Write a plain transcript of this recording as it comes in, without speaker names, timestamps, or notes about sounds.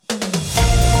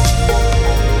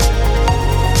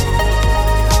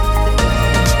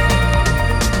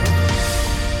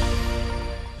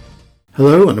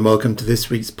Hello and welcome to this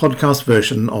week's podcast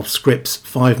version of Scrip's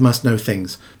 5 Must Know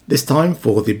Things, this time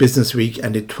for the business week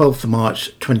ended 12th of March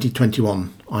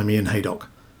 2021. I'm Ian Haydock.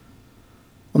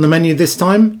 On the menu this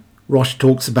time, Roche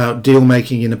talks about deal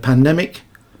making in a pandemic,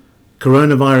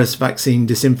 coronavirus vaccine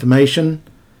disinformation,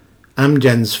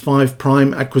 Amgen's 5'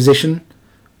 acquisition,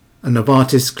 a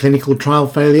Novartis clinical trial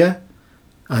failure,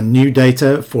 and new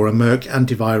data for a Merck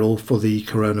antiviral for the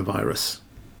coronavirus.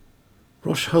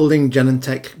 Roche Holding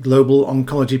Genentech Global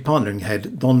Oncology Partnering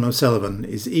Head Don O'Sullivan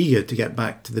is eager to get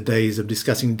back to the days of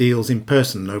discussing deals in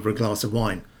person over a glass of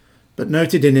wine, but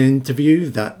noted in an interview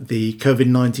that the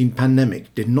COVID-19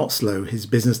 pandemic did not slow his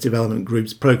business development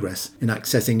group's progress in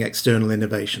accessing external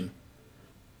innovation.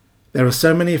 There are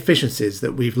so many efficiencies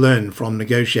that we've learned from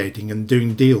negotiating and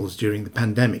doing deals during the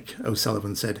pandemic,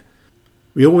 O'Sullivan said.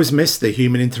 We always miss the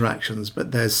human interactions,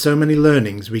 but there's so many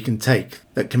learnings we can take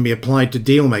that can be applied to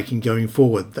deal making going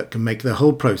forward that can make the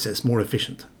whole process more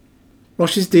efficient.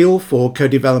 Roche's deal for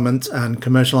co-development and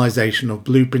commercialization of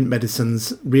Blueprint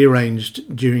Medicines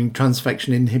rearranged during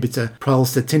transfection inhibitor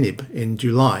pralsetinib in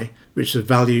July, which was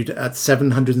valued at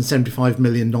 $775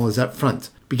 million up front,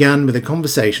 began with a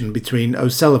conversation between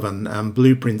O'Sullivan and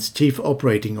Blueprint's Chief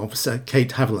Operating Officer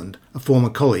Kate Haviland, a former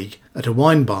colleague, at a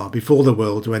wine bar before the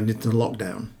world went into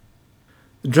lockdown.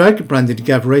 The drug, branded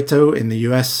Gavreto in the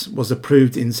US, was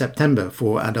approved in September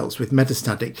for adults with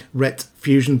metastatic RET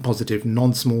fusion-positive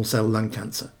non-small cell lung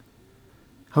cancer.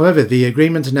 However, the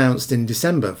agreement announced in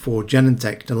December for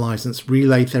Genentech to license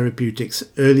Relay Therapeutics'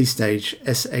 early-stage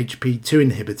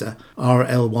SHP2 inhibitor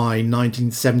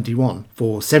RLY-1971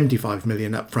 for $75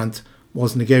 million upfront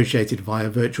was negotiated via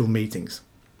virtual meetings.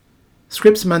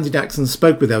 Scrip's Mandy Jackson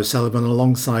spoke with O'Sullivan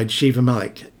alongside Shiva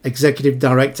Malik, Executive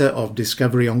Director of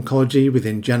Discovery Oncology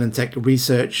within Genentech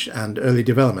Research and Early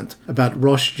Development, about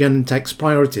Roche Genentech's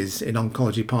priorities in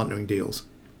oncology partnering deals.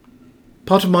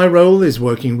 Part of my role is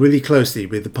working really closely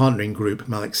with the partnering group,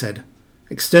 Malik said.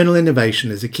 External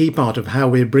innovation is a key part of how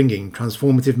we're bringing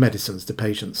transformative medicines to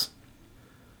patients.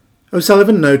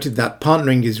 O'Sullivan noted that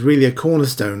partnering is really a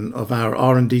cornerstone of our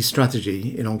R&D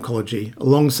strategy in oncology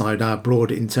alongside our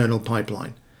broad internal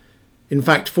pipeline. In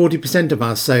fact, 40% of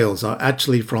our sales are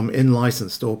actually from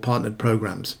in-licensed or partnered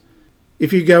programs.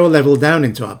 If you go a level down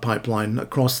into our pipeline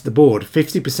across the board,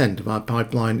 50% of our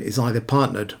pipeline is either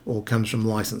partnered or comes from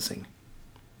licensing.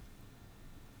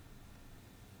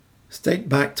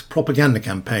 State-backed propaganda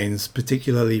campaigns,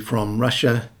 particularly from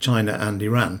Russia, China and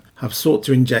Iran, have sought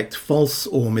to inject false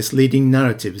or misleading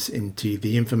narratives into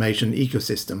the information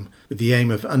ecosystem with the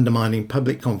aim of undermining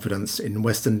public confidence in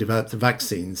Western-developed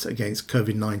vaccines against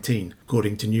COVID-19,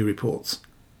 according to new reports.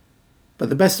 But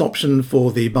the best option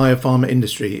for the biopharma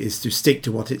industry is to stick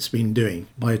to what it's been doing,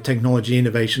 Biotechnology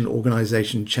Innovation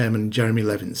Organization Chairman Jeremy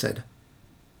Levin said.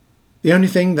 The only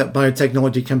thing that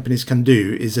biotechnology companies can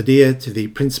do is adhere to the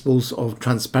principles of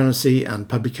transparency and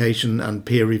publication and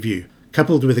peer review,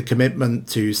 coupled with a commitment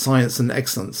to science and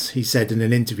excellence, he said in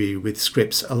an interview with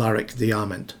Scrip's Alaric de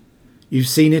Arment. You've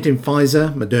seen it in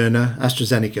Pfizer, Moderna,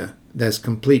 AstraZeneca. There's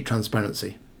complete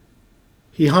transparency.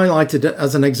 He highlighted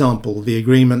as an example the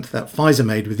agreement that Pfizer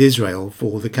made with Israel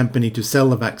for the company to sell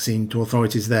the vaccine to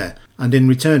authorities there and in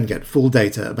return get full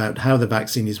data about how the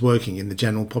vaccine is working in the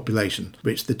general population,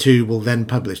 which the two will then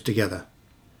publish together.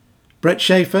 Brett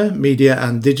Schaefer, Media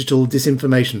and Digital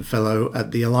Disinformation Fellow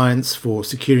at the Alliance for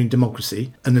Securing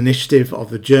Democracy, an initiative of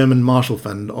the German Marshall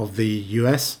Fund of the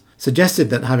US, suggested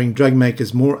that having drug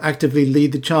makers more actively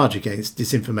lead the charge against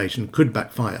disinformation could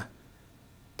backfire.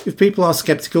 If people are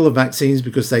sceptical of vaccines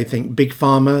because they think Big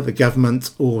Pharma, the government,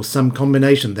 or some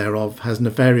combination thereof has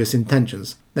nefarious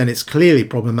intentions, then it's clearly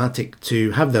problematic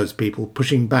to have those people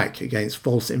pushing back against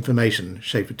false information,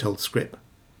 Schaefer told Scrip.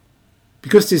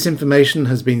 Because disinformation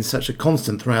has been such a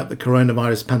constant throughout the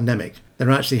coronavirus pandemic, there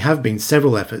actually have been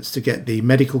several efforts to get the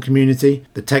medical community,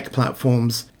 the tech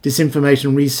platforms,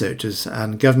 disinformation researchers,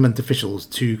 and government officials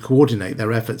to coordinate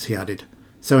their efforts, he added.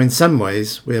 So in some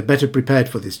ways, we are better prepared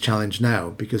for this challenge now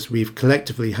because we've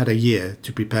collectively had a year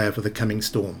to prepare for the coming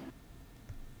storm.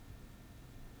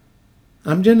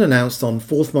 Amgen announced on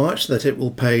 4th March that it will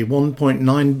pay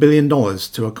 $1.9 billion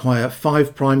to acquire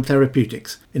 5'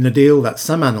 Therapeutics in a deal that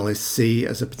some analysts see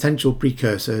as a potential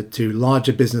precursor to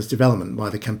larger business development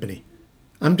by the company.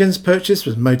 Amgen's purchase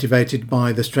was motivated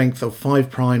by the strength of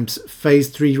 5''s Phase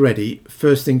 3 ready,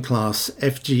 first-in-class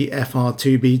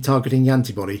FGFR2b targeting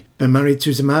antibody,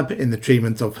 bemarituzumab, in the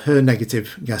treatment of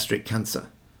HER-negative gastric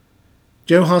cancer.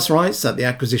 Joe Haas writes that the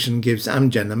acquisition gives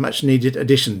Amgen a much-needed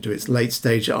addition to its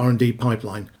late-stage R&D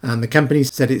pipeline, and the company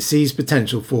said it sees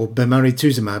potential for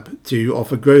bemarituzumab to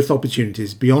offer growth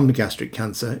opportunities beyond gastric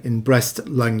cancer in breast,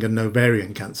 lung and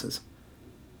ovarian cancers.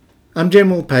 Amgen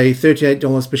will pay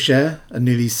 $38 per share, a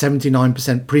nearly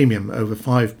 79% premium over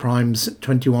 5'Prime's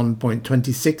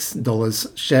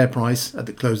 $21.26 share price at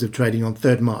the close of trading on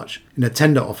 3rd March, in a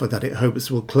tender offer that it hopes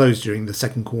will close during the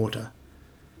second quarter.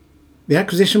 The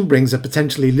acquisition brings a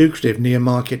potentially lucrative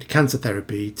near-market cancer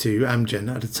therapy to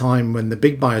Amgen at a time when the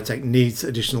big biotech needs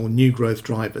additional new growth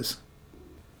drivers.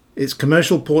 Its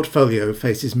commercial portfolio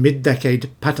faces mid-decade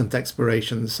patent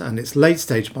expirations, and its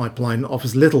late-stage pipeline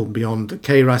offers little beyond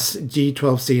KRAS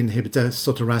G12C inhibitor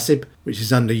sotorasib, which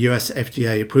is under US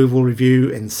FDA approval review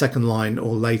in second-line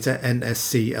or later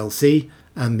NSCLC,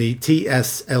 and the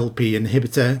TSLP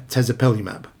inhibitor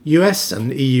tezepelumab. US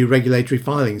and EU regulatory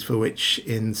filings for which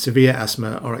in severe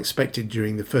asthma are expected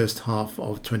during the first half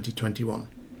of 2021.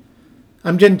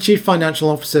 Amgen Chief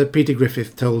Financial Officer Peter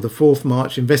Griffith told the 4th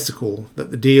March investor call that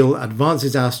the deal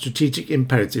advances our strategic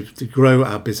imperative to grow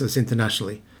our business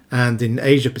internationally, and in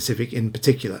Asia Pacific in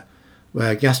particular,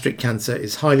 where gastric cancer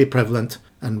is highly prevalent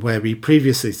and where we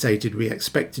previously stated we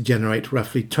expect to generate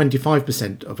roughly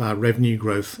 25% of our revenue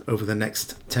growth over the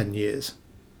next 10 years.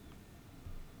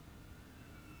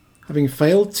 Having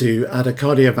failed to add a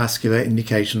cardiovascular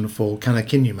indication for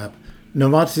canakinumab,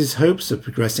 Novartis' hopes of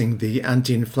progressing the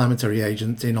anti-inflammatory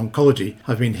agent in oncology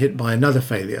have been hit by another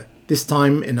failure, this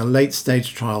time in a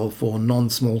late-stage trial for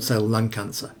non-small cell lung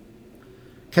cancer.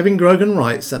 Kevin Grogan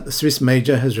writes that the Swiss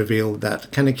major has revealed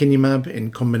that canakinumab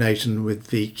in combination with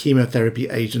the chemotherapy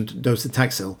agent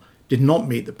docetaxel did not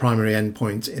meet the primary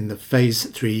endpoint in the Phase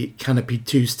 3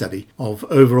 CANOPY-2 study of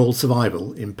overall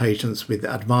survival in patients with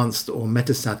advanced or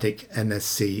metastatic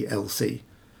NSCLC.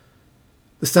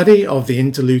 The study of the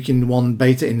interleukin-1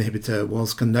 beta inhibitor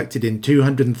was conducted in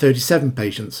 237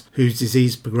 patients whose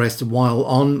disease progressed while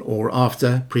on or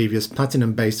after previous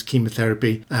platinum-based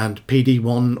chemotherapy and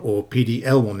PD-1 or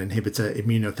PD-L1 inhibitor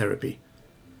immunotherapy.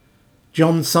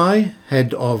 John Tsai,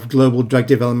 head of Global Drug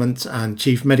Development and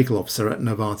Chief Medical Officer at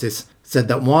Novartis, said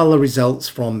that while the results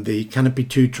from the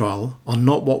CANOPY-2 trial are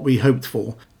not what we hoped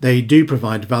for, they do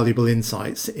provide valuable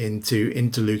insights into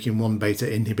interleukin-1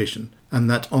 beta inhibition, and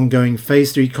that ongoing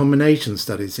Phase 3 combination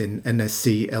studies in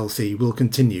NSCLC will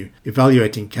continue,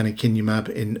 evaluating canakinumab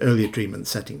in earlier treatment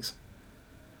settings.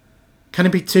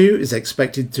 CANOPY-2 is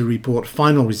expected to report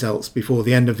final results before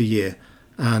the end of the year,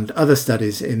 and other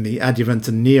studies in the adjuvant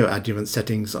and neoadjuvant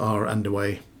settings are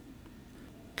underway.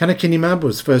 Canakinumab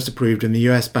was first approved in the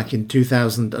US back in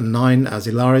 2009 as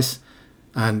Ilaris,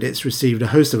 and it's received a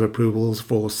host of approvals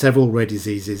for several rare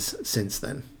diseases since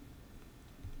then.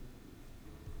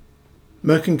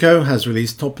 Merck & Co. has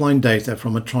released top-line data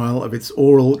from a trial of its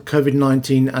oral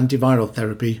COVID-19 antiviral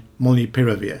therapy,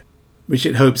 Molnupiravir, which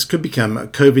it hopes could become a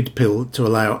COVID pill to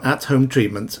allow at-home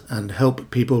treatment and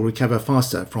help people recover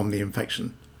faster from the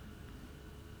infection.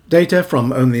 Data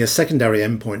from only a secondary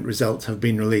endpoint result have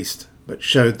been released, but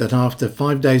showed that after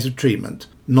 5 days of treatment,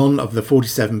 none of the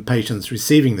 47 patients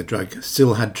receiving the drug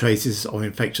still had traces of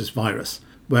infectious virus,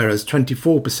 whereas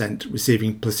 24%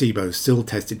 receiving placebo still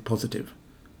tested positive.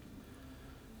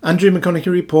 Andrew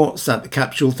McConaughey reports that the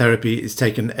capsule therapy is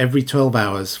taken every 12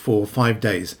 hours for 5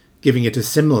 days, giving it a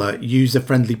similar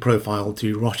user-friendly profile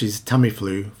to Roche's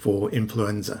Tamiflu for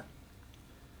influenza.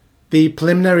 The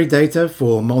preliminary data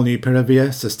for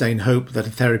Molnupiravir sustain hope that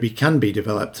a therapy can be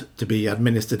developed to be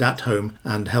administered at home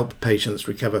and help patients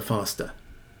recover faster.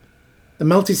 The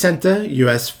multi-center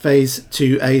US Phase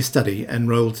 2A study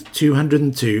enrolled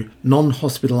 202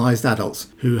 non-hospitalized adults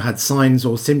who had signs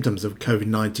or symptoms of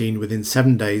COVID-19 within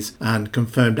 7 days and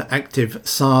confirmed active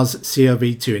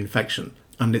SARS-CoV-2 infection,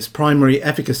 and its primary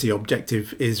efficacy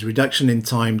objective is reduction in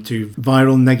time to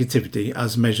viral negativity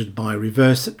as measured by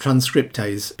reverse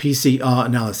transcriptase PCR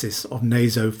analysis of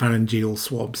nasopharyngeal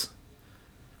swabs.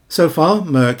 So far,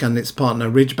 Merck and its partner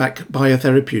Ridgeback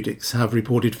Biotherapeutics have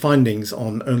reported findings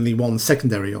on only one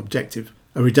secondary objective,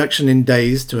 a reduction in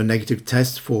days to a negative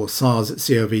test for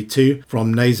SARS-CoV-2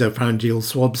 from nasopharyngeal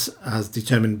swabs as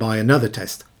determined by another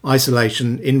test,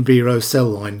 isolation in vivo cell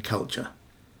line culture.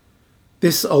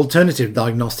 This alternative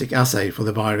diagnostic assay for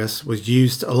the virus was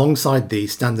used alongside the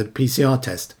standard PCR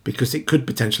test because it could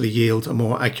potentially yield a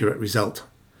more accurate result.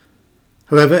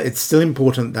 However, it's still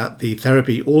important that the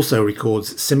therapy also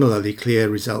records similarly clear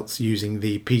results using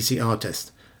the PCR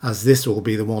test, as this will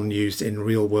be the one used in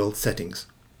real-world settings.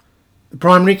 The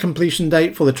primary completion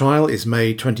date for the trial is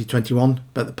May 2021,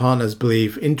 but the partners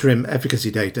believe interim efficacy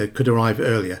data could arrive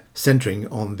earlier, centering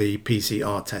on the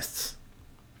PCR tests.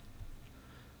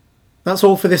 That's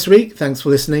all for this week. Thanks for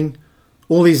listening.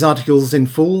 All these articles in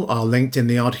full are linked in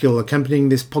the article accompanying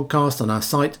this podcast on our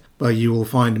site, where you will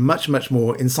find much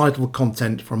more insightful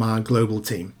content from our global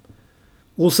team.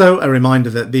 Also, a reminder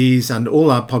that these and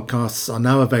all our podcasts are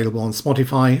now available on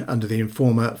Spotify under the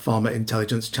Informa Pharma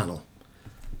Intelligence channel.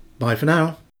 Bye for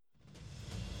now.